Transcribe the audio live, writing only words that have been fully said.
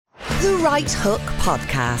The Right Hook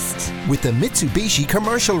Podcast. With the Mitsubishi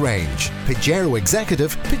Commercial Range. Pajero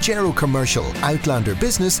Executive, Pajero Commercial, Outlander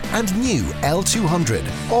Business and new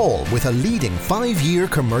L200. All with a leading 5-year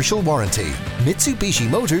commercial warranty.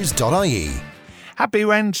 MitsubishiMotors.ie. Happy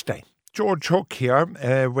Wednesday. George Hook here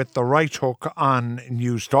with The Right Hook on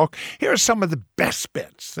Newstalk. Here are some of the best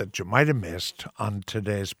bits that you might have missed on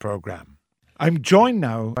today's programme. I'm joined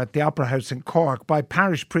now at the Opera House in Cork by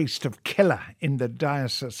parish priest of Killa in the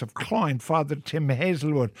Diocese of Cloyne, Father Tim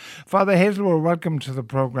Hazelwood. Father Hazelwood, welcome to the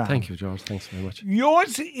programme. Thank you, George. Thanks very much.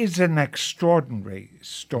 Yours is an extraordinary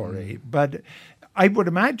story, but I would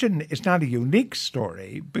imagine it's not a unique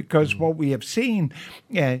story because what we have seen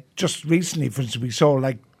just recently, for instance, we saw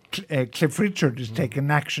Cliff Richard is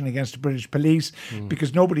taking action against the British police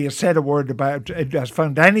because nobody has said a word about it, has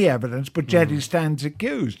found any evidence, but yet he stands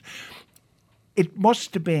accused. It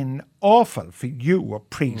must have been awful for you, a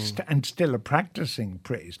priest, and still a practicing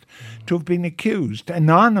priest, to have been accused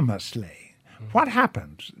anonymously. What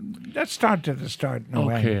happened? Let's start at the start.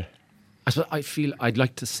 Okay. I feel I'd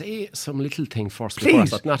like to say some little thing first.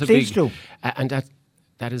 Please, but not a please big, do. And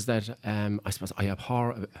that is that I suppose I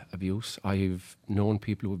abhor abuse. I've known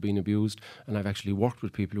people who have been abused, and I've actually worked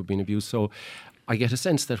with people who have been abused. So I get a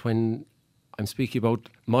sense that when I'm speaking about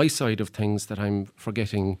my side of things, that I'm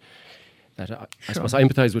forgetting that I suppose I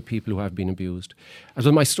empathise with people who have been abused. And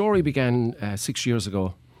so my story began 6 years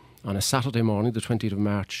ago on a Saturday morning, the 20th of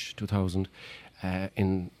March 2000,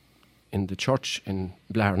 in the church in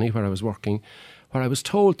Blarney where I was working, where I was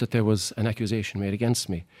told that there was an accusation made against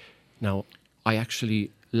me. Now, I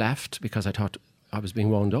actually left because I thought I was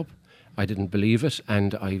being wound up. I didn't believe it,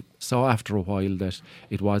 and I saw after a while that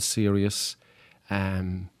it was serious.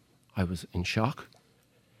 I was in shock.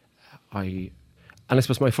 And I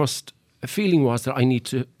suppose my first feeling was that I need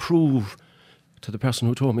to prove to the person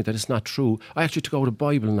who told me that it's not true. I actually took out a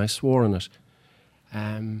Bible and I swore on it.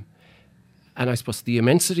 And I suppose the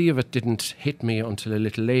immensity of it didn't hit me until a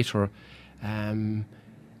little later. And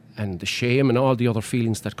the shame and all the other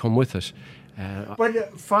feelings that come with it.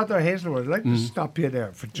 But Father Hazelwood, I'd like to stop you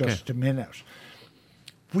there for just a minute.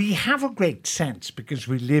 We have a great sense, because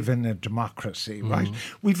we live in a democracy, right?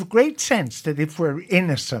 We've a great sense that if we're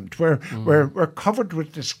innocent, we're covered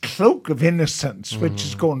with this cloak of innocence, which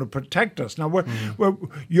is going to protect us. Now,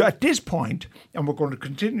 you're at this point, and we're going to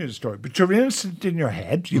continue the story, but you're innocent in your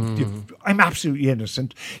head. I'm absolutely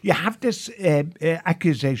innocent. You have this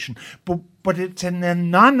accusation, but it's an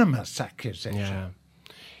anonymous accusation. Yeah.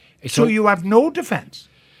 So you have no defence?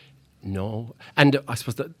 No. And I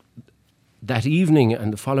suppose that evening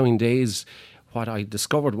and the following days, what I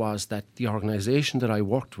discovered was that the organisation that I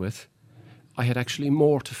worked with, I had actually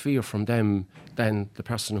more to fear from them than the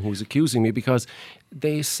person who was accusing me, because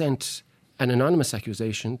they sent an anonymous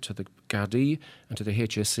accusation to the Gardaí and to the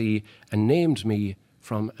HSE and named me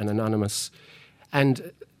from an anonymous.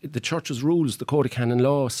 And the Church's rules, the Code of Canon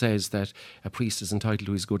Law, says that a priest is entitled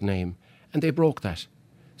to his good name. And they broke that.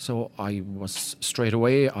 So I was straight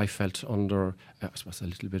away, I felt under, I suppose, a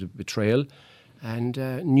little bit of betrayal, and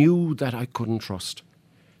knew that I couldn't trust.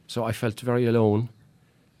 So I felt very alone,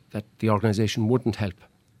 that the organisation wouldn't help.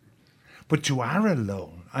 But you are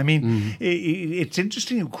alone. I mean, it's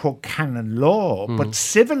interesting you quote canon law, but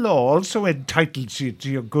civil law also entitles you to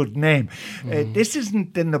your good name. This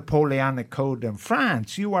isn't the Napoleonic Code in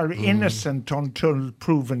France. You are innocent until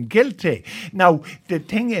proven guilty. Now, the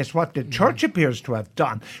thing is, what the Church appears to have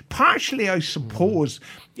done, partially, I suppose,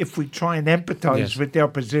 if we try and empathise with their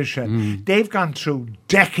position, they've gone through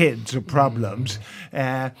decades of problems.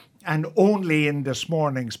 And only in this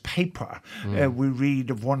morning's paper we read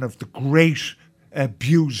of one of the great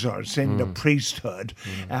abusers in the priesthood.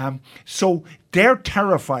 So they're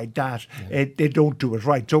terrified that they don't do it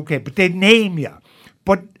right. It's okay, but they name you.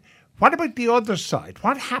 But what about the other side?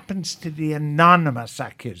 What happens to the anonymous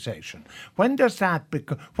accusation? When does that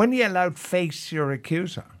become? When are you allowed to face your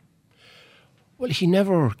accuser? Well, he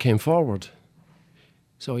never came forward.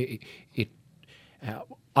 So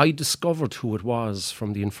I discovered who it was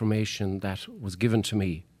from the information that was given to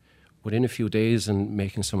me within a few days, and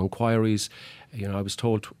making some inquiries. I was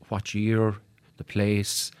told what year, the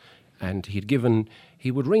place, and he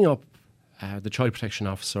would ring up the child protection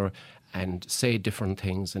officer and say different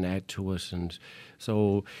things and add to it. And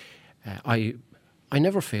so I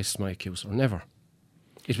never faced my accuser, never.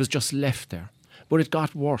 It was just left there. But it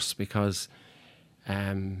got worse because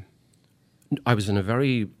I was in a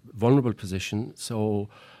very vulnerable position, so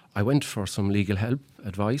I went for some legal help,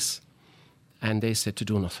 advice, and they said to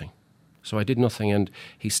do nothing. So I did nothing, and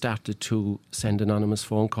he started to send anonymous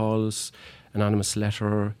phone calls, anonymous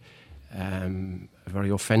letter, very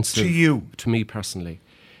offensive to you, to me personally.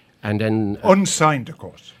 And then unsigned, of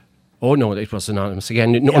course. Oh no, it was anonymous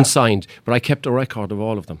again, unsigned. But I kept a record of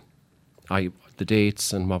all of them, the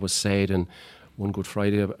dates and what was said. And one Good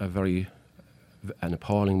Friday, an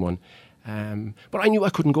appalling one. But I knew I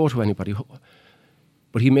couldn't go to anybody.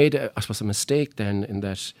 But he made, I suppose, a mistake then in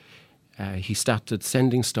that he started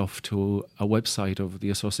sending stuff to a website of the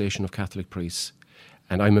Association of Catholic Priests,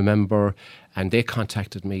 and I'm a member, and they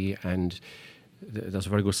contacted me, and there's a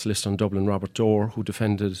very good solicitor in Dublin, Robert Dorr, who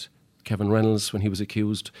defended Kevin Reynolds when he was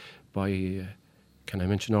accused by, can I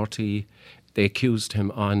mention RT? They accused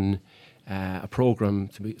him on a programme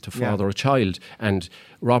to father a child, and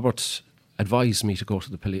Robert advised me to go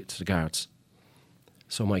to the guards.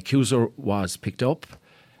 So my accuser was picked up,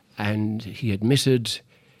 and he admitted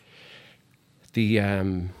the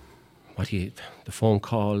phone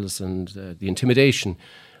calls and the intimidation,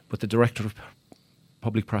 but the director of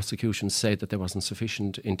public prosecution said that there wasn't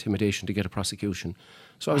sufficient intimidation to get a prosecution.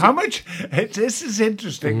 So how much? This is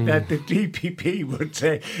interesting that the DPP would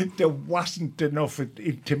say there wasn't enough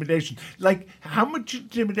intimidation. Like, how much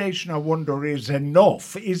intimidation, I wonder, is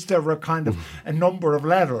enough? Is there a kind of a number of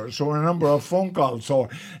letters or a number of phone calls? Or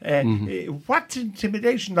what's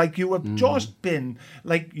intimidation? Like, you have just been,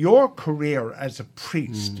 like, your career as a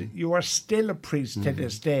priest, you are still a priest to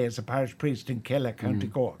this day as a parish priest in Killa, County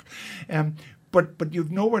Cork. But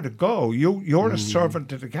you've nowhere to go. You're a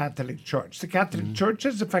servant of the Catholic Church. The Catholic Church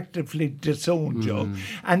has effectively disowned you.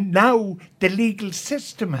 And now the legal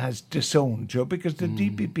system has disowned you because the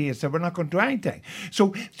DPP has said, we're not going to do anything.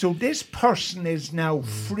 So this person is now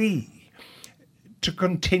free to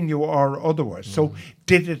continue or otherwise. So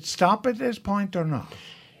did it stop at this point or not?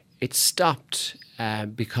 It stopped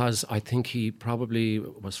because I think he probably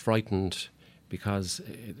was frightened because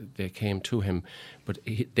they came to him, but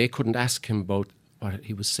they couldn't ask him about what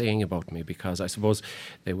he was saying about me, because I suppose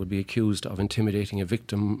they would be accused of intimidating a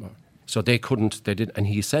victim. So they couldn't, they did, and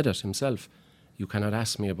he said it himself, you cannot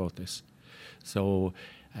ask me about this. So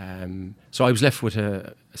so I was left with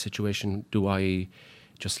a situation, do I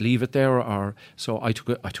just leave it there? Or so I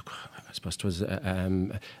took I suppose it was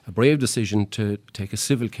a brave decision to take a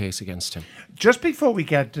civil case against him. Just before we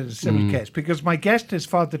get to the civil case, because my guest is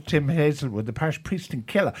Father Tim Hazelwood, the parish priest in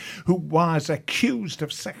Killa, who was accused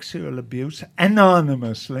of sexual abuse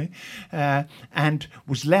anonymously and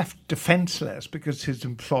was left defenceless because his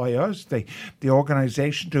employers, the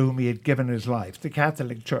organisation to whom he had given his life, the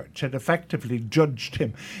Catholic Church, had effectively judged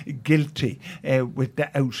him guilty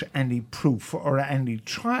without any proof or any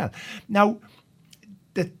trial. Now,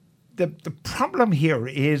 the problem here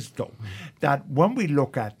is, though, that when we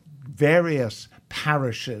look at various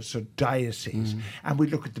parishes or dioceses and we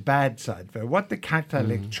look at the bad side of it, what the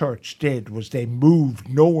Catholic Church did was they moved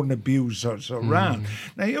known abusers around.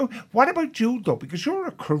 Now, what about you, though? Because you're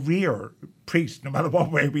a career priest, no matter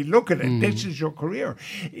what way we look at it. This is your career.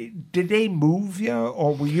 Did they move you,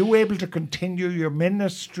 or were you able to continue your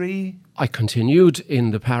ministry? I continued in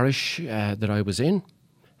the parish that I was in.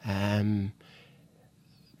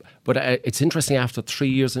 But it's interesting, after 3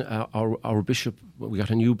 years, our bishop, we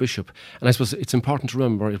got a new bishop. And I suppose it's important to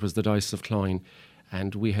remember it was the Diocese of Cloyne,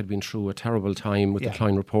 and we had been through a terrible time with the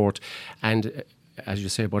Cloyne report. And as you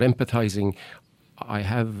say about empathising, I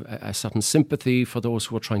have a certain sympathy for those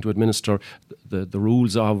who are trying to administer the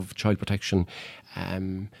rules of child protection,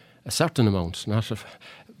 a certain amount,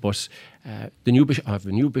 but the new bishop, I have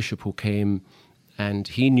a new bishop who came, and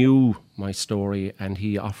he knew my story, and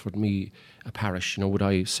he offered me a parish. Would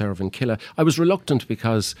I serve in Killa? I was reluctant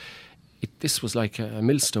because this was like a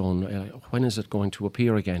millstone. When is it going to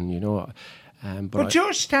appear again? But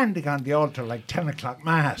you're standing on the altar like 10 o'clock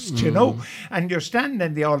mass, and you're standing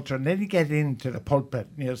on the altar, and then you get into the pulpit,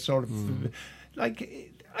 and you're sort of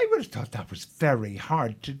like. I would have thought that was very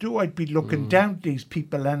hard to do. I'd be looking down at these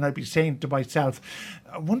people, and I'd be saying to myself,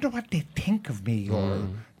 I wonder what they think of me, or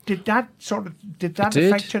did that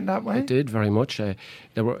affect you in that way? It did very much.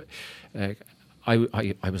 There were.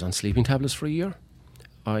 I was on sleeping tablets for a year.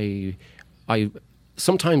 I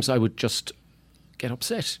sometimes I would just get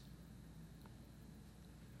upset.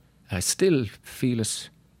 I still feel it.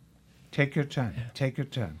 Take your time. Yeah. Take your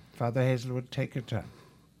time. Father Hazelwood, take your time.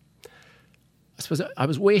 I suppose I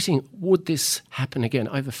was waiting, would this happen again?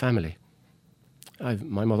 I have a family.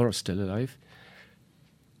 My mother is still alive.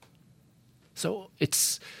 So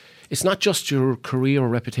it's not just your career or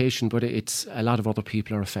reputation, but it's a lot of other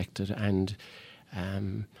people are affected, and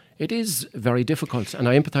it is very difficult. And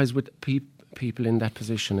I empathise with people in that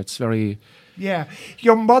position. It's very... Yeah.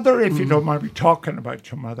 Your mother, if you don't mind me talking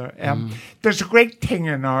about your mother, there's a great thing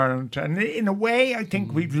in Ireland, and in a way, I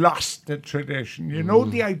think we've lost the tradition. You know,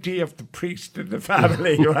 the idea of the priest in the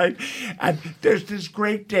family, right? And there's this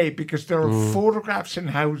great day because there are photographs in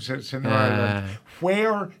houses in Ireland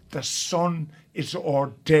where the son is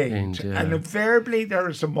ordained, and invariably there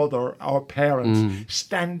is a mother or parents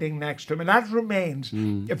standing next to him, and that remains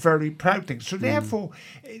a very proud thing. So therefore,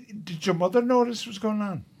 did your mother know this was going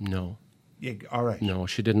on? No. Yeah, all right. No,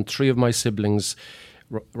 she didn't. 3 of my siblings,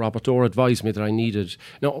 Robert Orr advised me that I needed...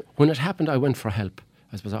 No, when it happened, I went for help.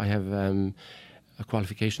 I suppose I have a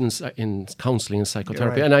qualification in counselling and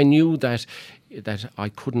psychotherapy, and I knew that I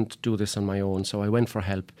couldn't do this on my own, so I went for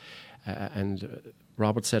help. And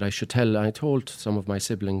Robert said I should tell. I told some of my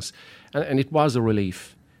siblings, and it was a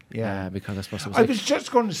relief. Yeah, because I suppose I was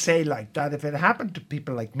just going to say like that. If it happened to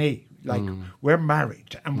people like me, like we're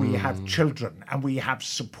married and we have children and we have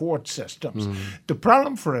support systems. The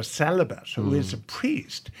problem for a celibate who is a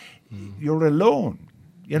priest, you're alone.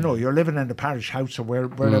 You know, you're living in a parish house or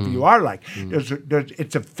wherever you are. Like,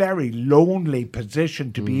 it's a very lonely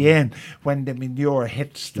position to be in when the manure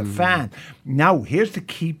hits the fan. Now, here's the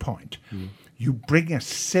key point: you bring a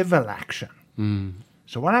civil action.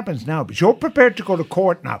 So what happens now? Because you're prepared to go to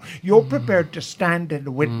court now. You're prepared to stand in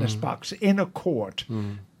the witness box in a court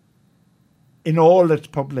in all its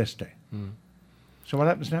publicity. So what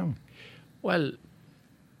happens now? Well,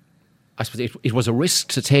 I suppose it was a risk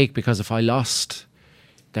to take, because if I lost,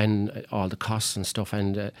 then all the costs and stuff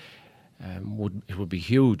and would be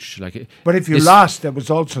huge. But if you lost, there was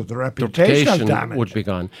also the reputational damage would be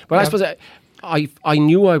gone. But I suppose I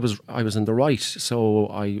knew I was in the right, so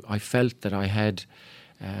I felt that I had.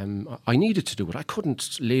 I needed to do it. I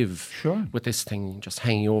couldn't live with this thing just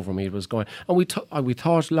hanging over me. It was going, and we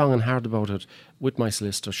thought long and hard about it with my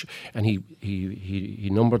solicitor, and he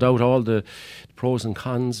numbered out all the pros and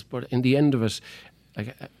cons. But in the end of it,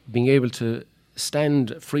 being able to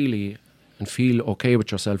stand freely and feel okay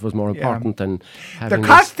with yourself was more important than having... The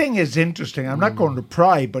cost thing is interesting. I'm not going to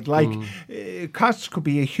pry, but costs could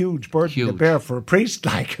be a huge burden to bear for a priest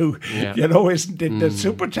who, isn't in the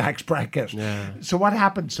super tax bracket. Yeah. So what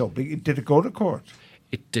happened? So did it go to court?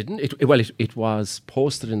 It didn't. It was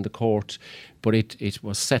posted in the court, but it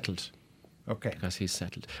was settled. Okay. Because he's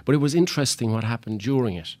settled. But it was interesting what happened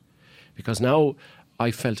during it, because now I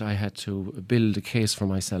felt I had to build a case for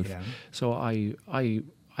myself. Yeah. So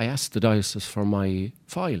I asked the diocese for my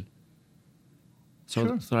file,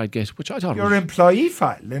 so I'd get, which I thought your employee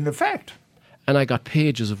file, in effect. And I got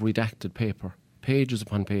pages of redacted paper, pages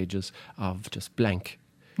upon pages of just blank.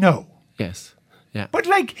 No. Yes. Yeah. But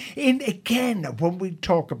again, when we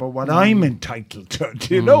talk about what I'm entitled to,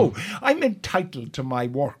 you know, I'm entitled to my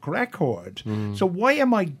work record. So why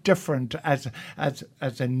am I different as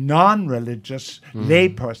a non-religious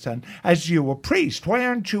layperson as you, a priest? Why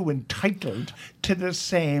aren't you entitled to the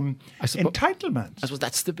same entitlements? I suppose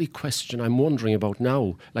that's the big question I'm wondering about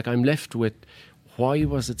now. Like, I'm left with, why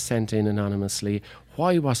was it sent in anonymously?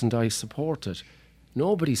 Why wasn't I supported?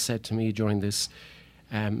 Nobody said to me during this,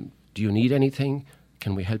 do you need anything?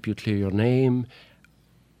 Can we help you clear your name?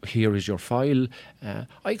 Here is your file.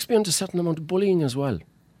 I experienced a certain amount of bullying as well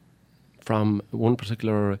from one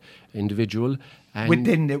particular individual. And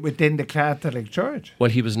within the Catholic Church?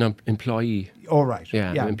 Well, he was an employee. Oh, right.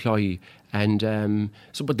 Yeah, an employee. And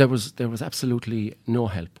but there was absolutely no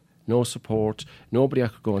help, no support, nobody I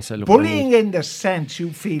could go and say, look. Bullying in the sense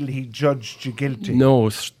you feel he judged you guilty? No,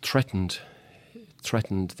 threatened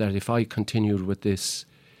that if I continued with this,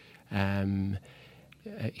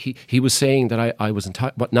 he was saying that I was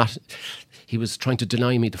entitled, but not. He was trying to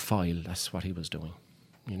deny me the file. That's what he was doing.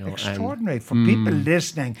 You know, extraordinary for people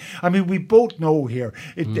listening. I mean, we both know here,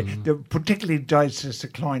 the particularly Diocese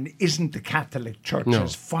of Cloyne isn't the Catholic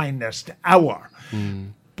Church's finest hour,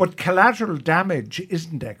 but collateral damage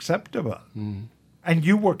isn't acceptable, and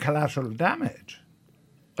you were collateral damage.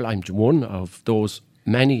 Well, I'm one of those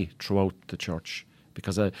many throughout the church.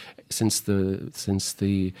 Because since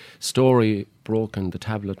the story broke in the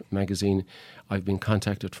Tablet magazine, I've been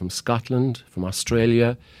contacted from Scotland, from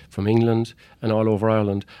Australia, from England, and all over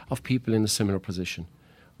Ireland of people in a similar position.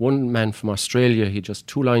 One man from Australia, he just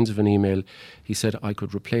 2 lines of an email. He said, I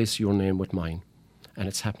could replace your name with mine. And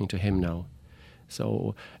it's happening to him now.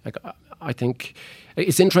 So I think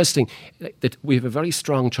it's interesting that we have a very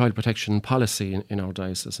strong child protection policy in our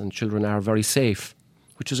diocese, and children are very safe,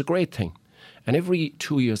 which is a great thing. And every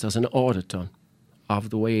 2 years there's an audit done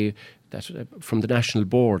of the way that from the national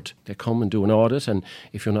board they come and do an audit, and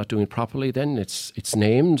if you're not doing it properly, then it's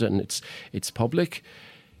named and it's public.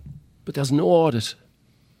 But there's no audit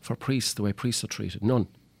for priests the way priests are treated. None.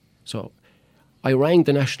 So I rang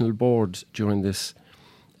the national board during this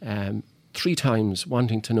 3 times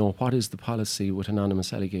wanting to know what is the policy with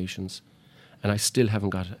anonymous allegations, and I still haven't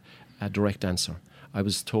got a direct answer. I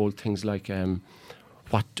was told things like,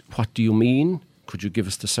 what do you mean? Could you give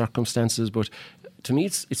us the circumstances? But to me,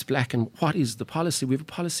 it's black and what is the policy? We have a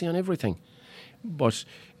policy on everything. But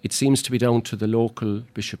it seems to be down to the local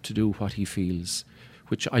bishop to do what he feels,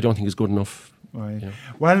 which I don't think is good enough. Right. Yeah.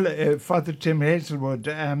 Well, Father Tim Hazelwood,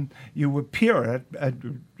 you appear at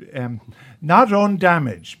not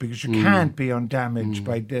undamaged, because you can't be undamaged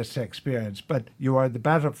by this experience, but you are the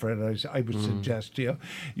better for it, I would suggest to you.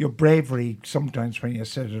 Your bravery, sometimes when you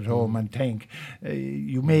sit at home and think,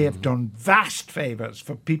 you may have done vast favours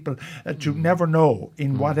for people that you never know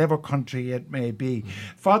in whatever country it may be.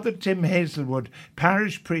 Father Tim Hazelwood,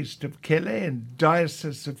 parish priest of Killeigh,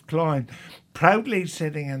 Diocese of Cloyne, proudly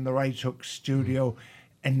sitting in the Right Hook studio,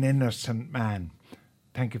 an innocent man.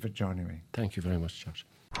 Thank you for joining me. Thank you very much, George.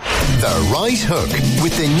 The Right Hook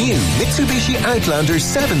with the new Mitsubishi Outlander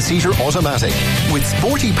 7-seater automatic with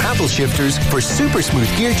sporty paddle shifters for super smooth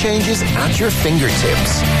gear changes at your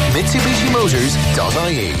fingertips.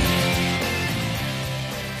 MitsubishiMotors.ie.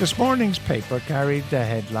 This morning's paper carried the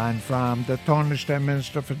headline from the Taoiseach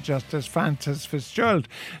Minister for Justice Francis Fitzgerald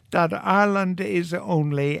that Ireland is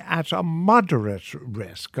only at a moderate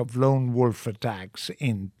risk of lone wolf attacks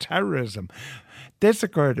in terrorism. This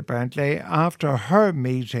occurred apparently after her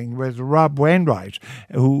meeting with Rob Wainwright,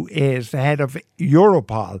 who is the head of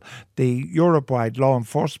Europol, the Europe-wide law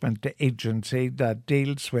enforcement agency that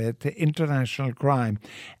deals with international crime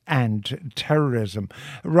and terrorism.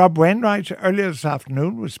 Rob Wainwright earlier this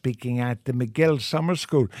afternoon was speaking at the McGill Summer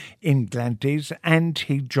School in Glenties, and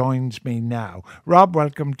he joins me now. Rob,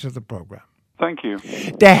 welcome to the programme. Thank you.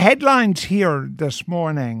 The headlines here this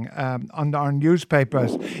morning on our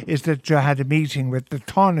newspapers is that you had a meeting with the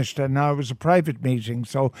Taoiseach. Now, it was a private meeting,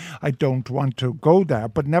 so I don't want to go there.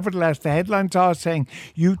 But nevertheless, the headlines are saying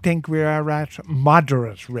you think we are at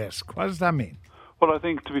moderate risk. What does that mean? Well, I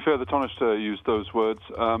think, to be fair, the Taoiseach used those words,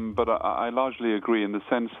 but I largely agree in the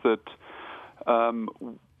sense that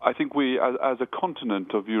I think we, as a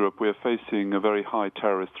continent of Europe, we are facing a very high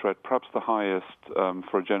terrorist threat, perhaps the highest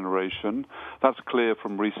for a generation. That's clear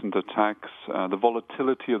from recent attacks. The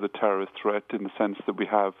volatility of the terrorist threat, in the sense that we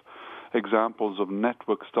have examples of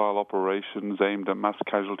network-style operations aimed at mass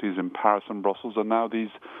casualties in Paris and Brussels, and now these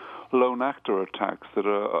lone actor attacks that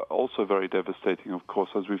are also very devastating, of course,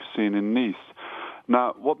 as we've seen in Nice.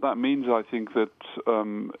 Now, what that means, I think, that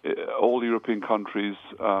all European countries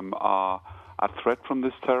are at threat from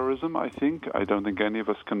this terrorism, I think. I don't think any of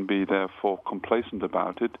us can be therefore complacent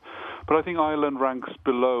about it. But I think Ireland ranks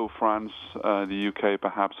below France, the UK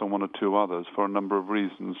perhaps, and 1 or 2 others for a number of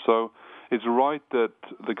reasons. So it's right that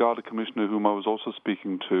the Garda Commissioner, whom I was also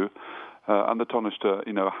speaking to, and the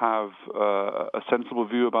Taoiseach, have a sensible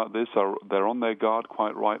view about this. They're on their guard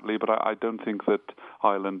quite rightly, but I don't think that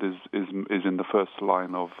Ireland is in the first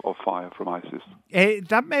line of fire from ISIS.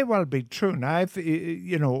 That may well be true. Now, if,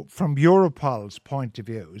 from Europol's point of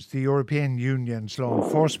view, as the European Union's law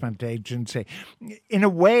enforcement agency, in a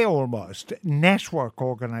way almost, network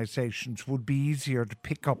organisations would be easier to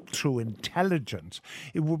pick up through intelligence.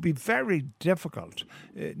 It would be very difficult,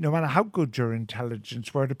 no matter how good your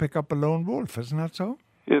intelligence were, to pick up a lone wolf, isn't that so?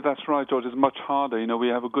 Yeah, that's right, George. It's much harder. We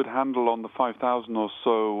have a good handle on the 5,000 or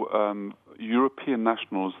so European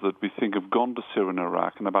nationals that we think have gone to Syria and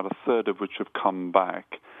Iraq, and about a third of which have come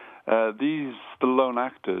back. The lone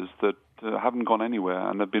actors that haven't gone anywhere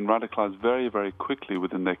and have been radicalized very, very quickly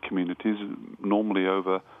within their communities, normally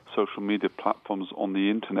over social media platforms on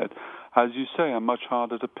the internet, as you say, are much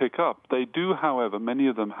harder to pick up. They do, however, many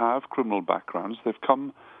of them have criminal backgrounds. They've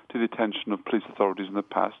come to the attention of police authorities in the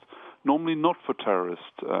past, normally not for terrorist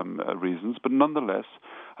reasons, but nonetheless,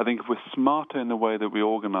 I think if we're smarter in the way that we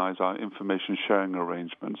organize our information sharing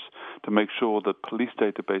arrangements to make sure that police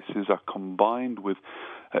databases are combined with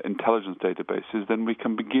intelligence databases, then we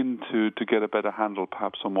can begin to get a better handle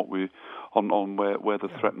perhaps on where the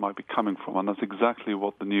threat might be coming from. And that's exactly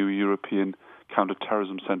what the new European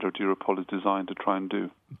Counter-Terrorism Centre at Europol is designed to try and do.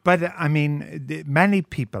 But, I mean, many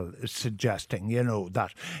people are suggesting,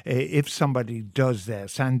 that if somebody does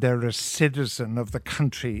this and they're a citizen of the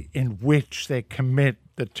country in which they commit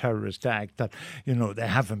the terrorist act, that, they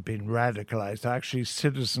haven't been radicalized, they're actually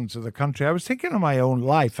citizens of the country. I was thinking of my own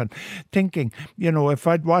life and thinking, if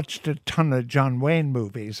I'd watched a ton of John Wayne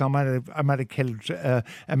movies, I might have killed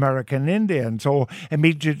American Indians. Or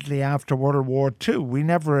immediately after World War II, we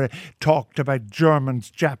never talked about Germans,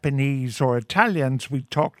 Japanese or Italians. We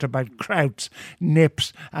talked talked about krauts,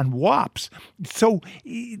 nips and wops. So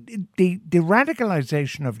the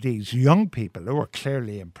radicalisation of these young people who are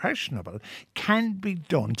clearly impressionable can be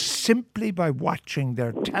done simply by watching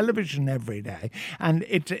their television every day. And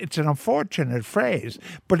it's an unfortunate phrase,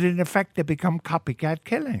 but in effect they become copycat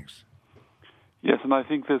killings. Yes, and I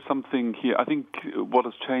think there's something here. I think what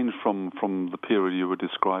has changed from the period you were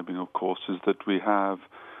describing, of course, is that we have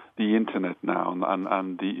the internet now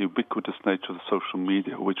and the ubiquitous nature of the social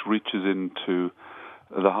media, which reaches into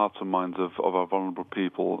the hearts and minds of our vulnerable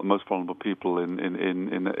people, the most vulnerable people,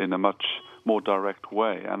 in a much more direct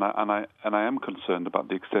way. And I am concerned about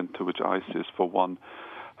the extent to which ISIS, for one,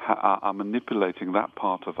 are manipulating that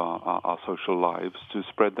part of our social lives to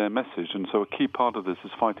spread their message. And so a key part of this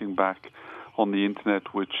is fighting back on the internet,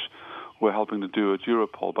 which we're helping to do at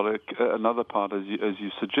Europol. But another part, as you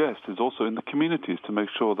suggest, is also in the communities, to make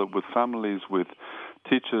sure that with families, with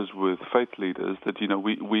teachers, with faith leaders, that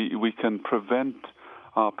we can prevent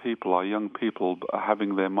our people, our young people,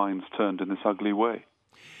 having their minds turned in this ugly way.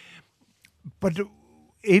 But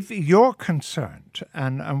if you're concerned,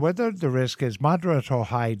 and whether the risk is moderate or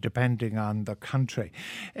high, depending on the country,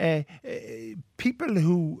 people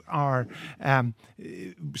who are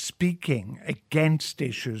speaking against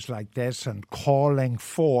issues like this and calling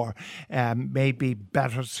for maybe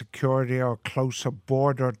better security or closer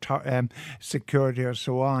border security or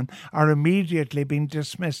so on, are immediately being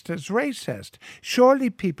dismissed as racist.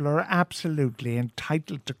 Surely people are absolutely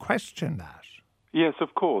entitled to question that. Yes,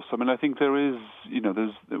 of course. I mean, I think there is,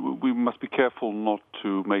 we must be careful not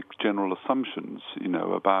to make general assumptions,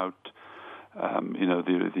 about,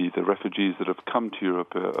 the refugees that have come to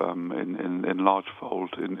Europe in large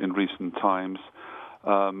fold in recent times.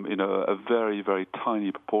 A very, very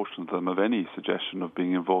tiny proportion of them of any suggestion of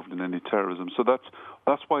being involved in any terrorism. So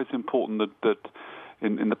that's why it's important that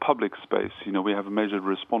in the public space, we have a measured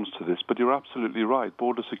response to this. But you're absolutely right.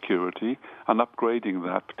 Border security and upgrading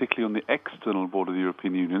that, particularly on the external border of the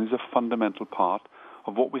European Union, is a fundamental part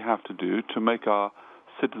of what we have to do to make our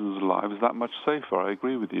citizens' lives that much safer. I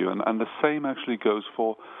agree with you. And the same actually goes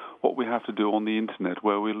for what we have to do on the internet,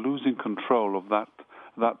 where we're losing control of that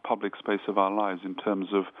public space of our lives in terms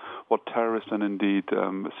of what terrorists and indeed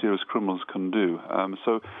serious criminals can do.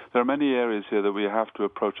 So there are many areas here that we have to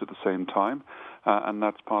approach at the same time, and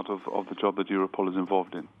that's part of the job that Europol is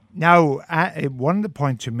involved in. Now, one of the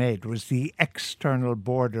points you made was the external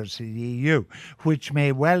borders of the EU, which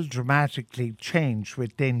may well dramatically change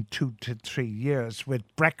within 2 to 3 years with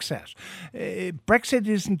Brexit. Brexit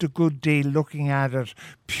isn't a good deal looking at it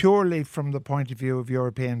purely from the point of view of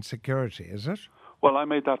European security, is it? Well, I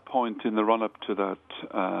made that point in the run-up to that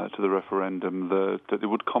to the referendum that it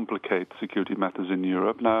would complicate security matters in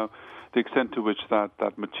Europe. Now, the extent to which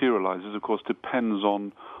that materializes, of course, depends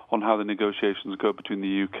on how the negotiations go between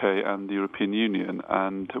the UK and the European Union,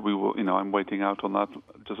 and we will. I'm waiting out on that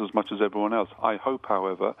just as much as everyone else. I hope,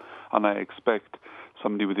 however, and I expect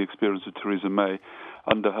somebody with the experience of Theresa May,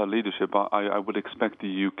 under her leadership, I would expect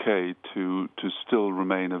the UK to still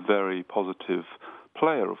remain a very positive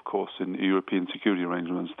player, of course, in European security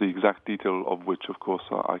arrangements, the exact detail of which, of course,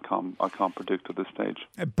 I can't predict at this stage.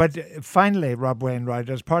 But finally, Rob Wainwright,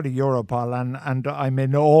 as part of Europol, and I'm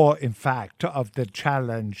in awe, in fact, of the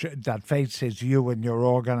challenge that faces you and your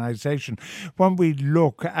organisation. When we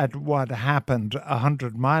look at what happened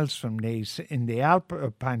 100 miles from Nice in the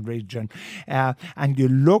Alpine region, and you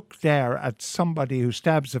look there at somebody who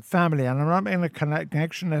stabs a family, and I'm not making a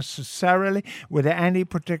connection necessarily with any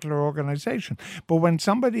particular organisation, but when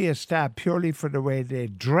somebody is stabbed purely for the way they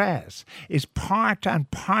dress, is part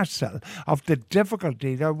and parcel of the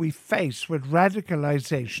difficulty that we face with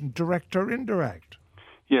radicalisation, direct or indirect.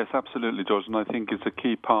 Yes, absolutely, George, and I think it's a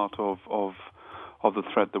key part of the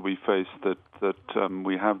threat that we face, that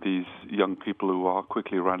we have these young people who are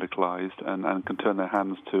quickly radicalised and can turn their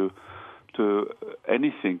hands to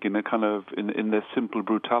anything in a kind of in their simple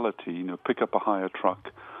brutality. Pick up a hire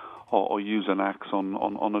truck or use an axe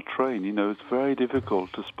on a train. It's very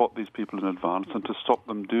difficult to spot these people in advance and to stop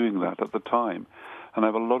them doing that at the time. And I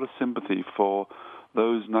have a lot of sympathy for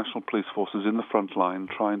those national police forces in the front line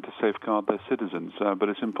trying to safeguard their citizens. But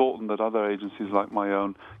it's important that other agencies like my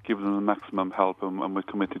own give them the maximum help, and we're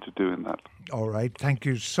committed to doing that. All right, thank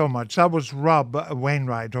you so much. That was Rob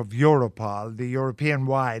Wainwright of Europol, the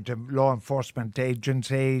European-wide law enforcement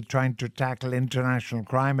agency trying to tackle international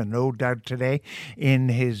crime, and no doubt today in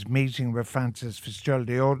his meeting with Francis Fitzgerald.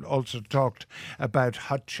 He also talked about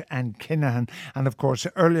Hutch and Kinahan, and of course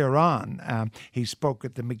earlier on he spoke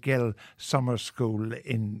at the McGill Summer School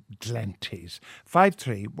in Glenties.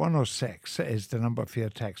 53106 is the number for your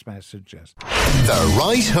text messages. The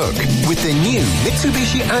Right Hook with the new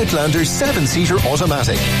Mitsubishi Outlander 7-seater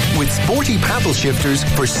automatic with sporty paddle shifters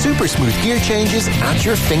for super smooth gear changes at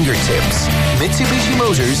your fingertips.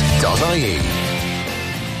 MitsubishiMotors.ie.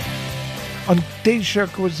 And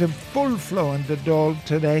Taoiseach was in full flow in the Dáil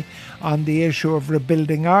today on the issue of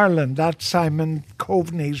rebuilding Ireland. That's Simon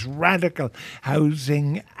Coveney's radical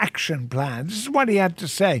housing action plan. This is what he had to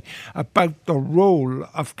say about the role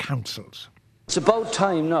of councils. It's about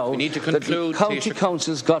time now that the county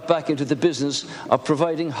councils got back into the business of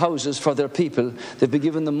providing houses for their people. They've been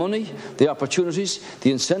given the money, the opportunities,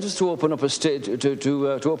 the incentives to open up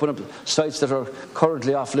to open up sites that are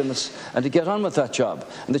currently off limits, and to get on with that job.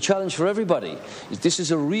 And the challenge for everybody is this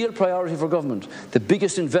is a real priority for government, the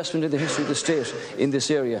biggest investment in the history of the state in this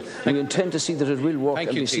area. And we intend to see that it will work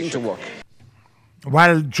and be seen to work.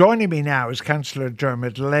 Well, joining me now is Councillor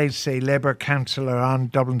Dermot Lacey, Labour Councillor on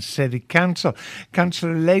Dublin City Council.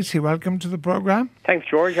 Councillor Lacey, welcome to the programme. Thanks,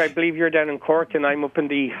 George. I believe you're down in Cork and I'm up in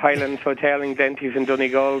the Highlands Hotel in Glenties in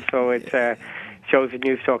Donegal, so it shows that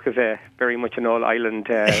Newstalk is very much an all-island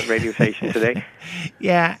radio station today.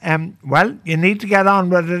 Yeah, well, you need to get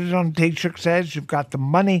on with it, on Taoiseach says. You've got the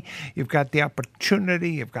money, you've got the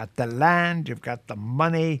opportunity, you've got the land, you've got the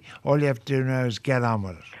money. All you have to do now is get on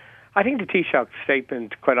with it. I think the Taoiseach's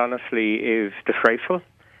statement, quite honestly, is disgraceful.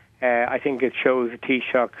 I think it shows a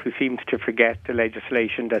Taoiseach who seems to forget the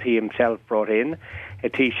legislation that he himself brought in, a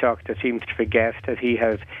Taoiseach that seems to forget that he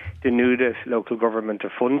has denuded local government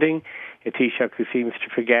of funding, a Taoiseach who seems to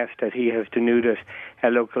forget that he has denuded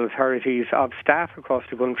local authorities of staff across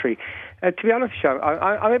the country. To be honest, Sean,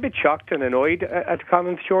 I'm a bit shocked and annoyed at the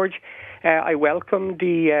comments, George. I welcome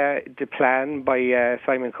the plan by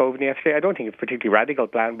Simon Coveney yesterday. I don't think it's a particularly radical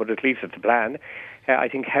plan, but at least it's a plan. I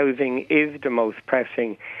think housing is the most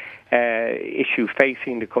pressing issue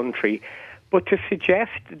facing the country. But to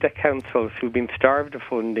suggest that councils who've been starved of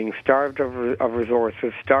funding, starved of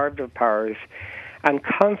resources, starved of powers, and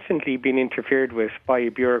constantly being interfered with by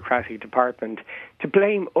a bureaucratic department, to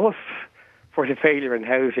blame us for the failure in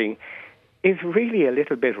housing is really a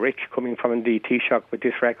little bit rich coming from the Taoiseach with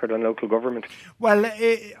this record on local government. Well,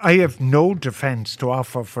 I have no defence to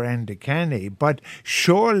offer for Enda Kenny, but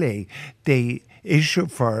surely the issue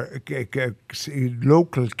for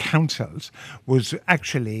local councils was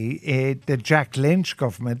actually the Jack Lynch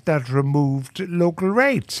government that removed local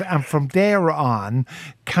rates. And from there on,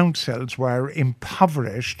 councils were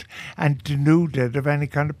impoverished and denuded of any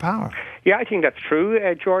kind of power. Yeah, I think that's true,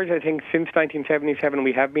 George. I think since 1977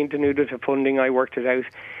 we have been denuded of funding. I worked it out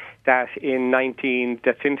that since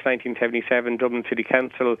 1977 Dublin City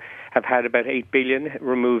Council have had about 8 billion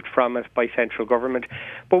removed from it by central government.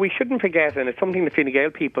 But we shouldn't forget, and it's something the Fine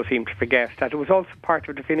Gael people seem to forget, that it was also part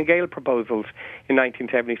of the Fine Gael proposals in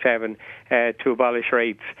 1977 to abolish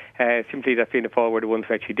rates, simply that Fianna Fáil were the ones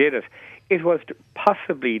who actually did it. It was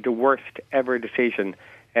possibly the worst ever decision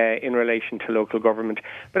in relation to local government.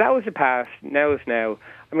 But that was the past, now is now.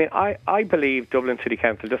 I mean, I believe Dublin City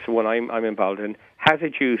Council, just the one I'm involved in, has a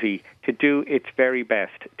duty to do its very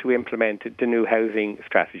best to implement the new housing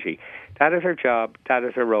strategy. That is our job, that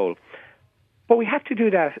is our role. But we have to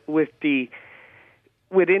do that within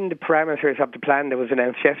the parameters of the plan that was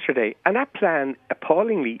announced yesterday. And that plan,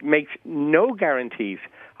 appallingly, makes no guarantees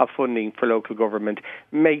of funding for local government,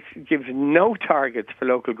 gives no targets for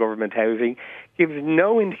local government housing, gives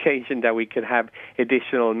no indication that we can have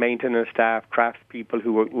additional maintenance staff, craftspeople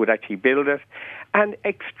who would actually build it, and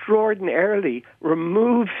extraordinarily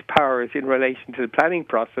removes powers in relation to the planning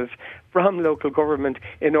process from local government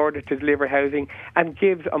in order to deliver housing, and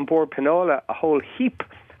gives on board Penola a whole heap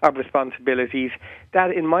of responsibilities that,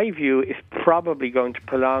 in my view, is probably going to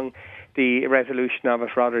prolong the resolution of it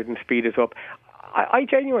rather than speed it up. I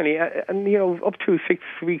genuinely, and up to 6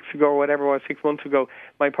 weeks ago or whatever it was, 6 months ago,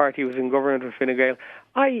 my party was in government with Fine Gael.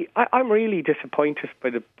 I'm really disappointed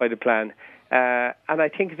by the plan, and I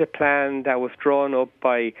think the plan that was drawn up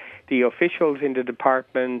by the officials in the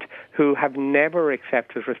department who have never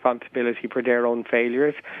accepted responsibility for their own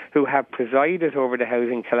failures, who have presided over the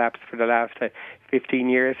housing collapse for the last 15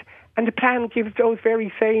 years, And the plan gives those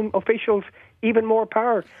very same officials even more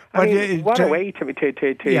power. I mean, what a way to but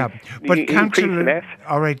increase the mess.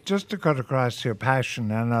 All right, just to cut across your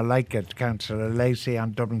passion, and I like it, Councillor Lacey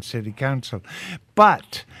on Dublin City Council,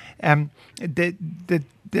 but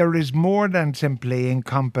there is more than simply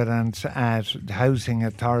incompetence at housing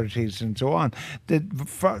authorities and so on.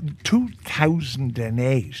 For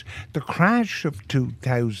 2008, the crash of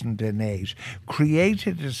 2008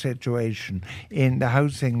 created a situation in the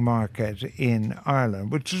housing market in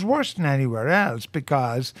Ireland, which is worse than anywhere else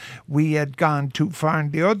because we had gone too far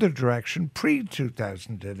in the other direction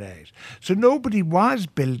pre-2008. So nobody was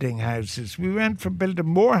building houses. We went from building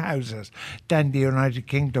more houses than the United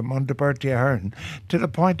Kingdom under Bertie Ahern to the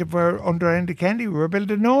point of where under Enda Kenny we were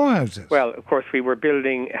building no houses. Well, of course, we were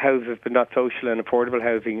building houses, but not social and affordable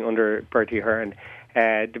housing under Bertie Ahern.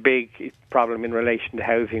 The big problem in relation to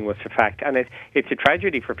housing was the fact, and it's a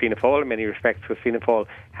tragedy for Fianna Fáil in many respects, because Fianna Fáil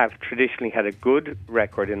have traditionally had a good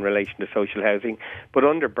record in relation to social housing, but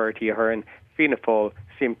under Bertie Ahern, Fianna Fáil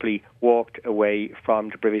simply walked away from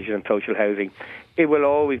the provision of social housing. It will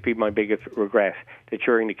always be my biggest regret that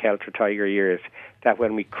during the Celtic Tiger years, that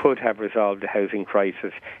when we could have resolved the housing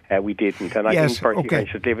crisis, we didn't. And I think Bertie Ahern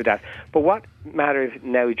should live with that. But what matters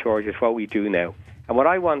now, George, is what we do now. And what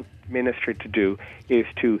I want the Minister to do is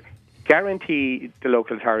to guarantee the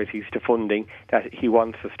local authorities the funding that he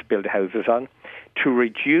wants us to build houses on, to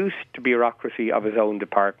reduce the bureaucracy of his own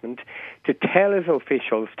department, to tell his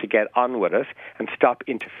officials to get on with it and stop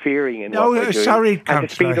interfering in what they're doing. Sorry,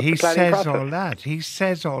 Councillor, he says all that. He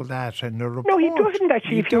says all that in the report. No, he doesn't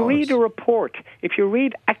actually. If you read the report, if you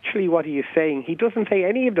read actually what he is saying, he doesn't say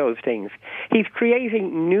any of those things. He's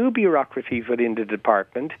creating new bureaucracies within the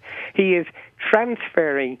department. He is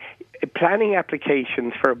transferring planning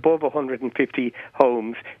applications for above 150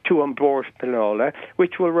 homes to An Bord Pleanála,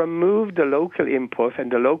 which will remove the local input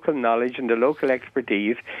and the local knowledge and the local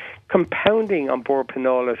expertise, compounding An Bord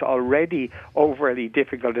Pleanála's already overly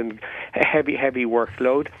difficult and heavy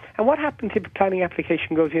workload. And what happens if a planning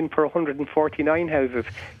application goes in for 149 houses,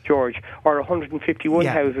 George, or 151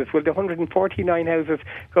 houses? Will the 149 houses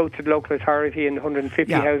go to the local authority and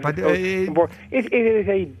 150 houses go to the board? It is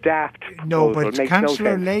a daft proposal. No, but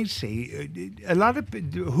Councillor Lacey, a lot of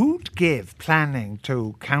who'd give planning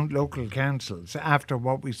to local councils after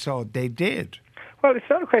what we saw they did? Well, it's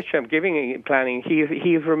not a question of giving planning. He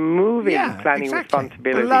is removing planning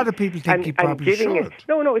responsibility. But a lot of people think he probably should.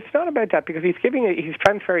 No, it's not about that, because he's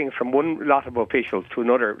transferring from one lot of officials to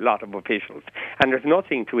another lot of officials, and there's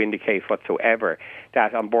nothing to indicate whatsoever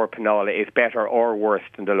that An Bord Pleanála is better or worse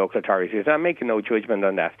than the local authorities. I'm making no judgment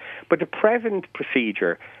on that. But the present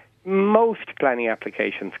procedure, most planning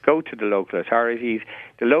applications go to the local authorities.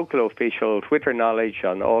 The local officials, with their knowledge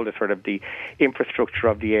on all the sort of the infrastructure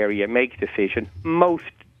of the area, make a decision. Most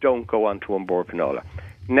don't go on to An Bord Pleanála.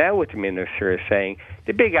 Now what the Minister is saying,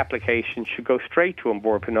 the big applications should go straight to An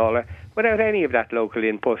Bord Pleanála without any of that local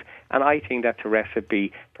input. And I think that's a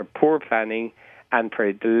recipe for poor planning and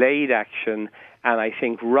for delayed action. And I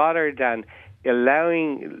think rather than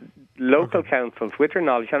allowing local councils with their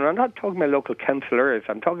knowledge, and I'm not talking about local councillors,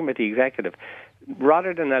 I'm talking about the executive,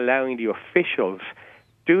 rather than allowing the officials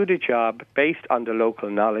do the job based on the local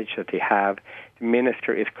knowledge that they have, the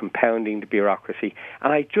Minister is compounding the bureaucracy.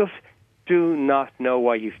 And I just do not know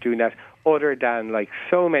why he's doing that, other than, like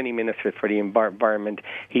so many ministers for the environment,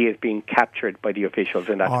 he is being captured by the officials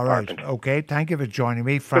in that department. All right, okay, thank you for joining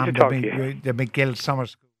me from the McGill Summer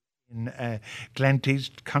School in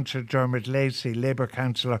Glenties, Councillor Dermot Lacey, Labour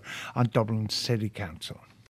Councillor on Dublin City Council.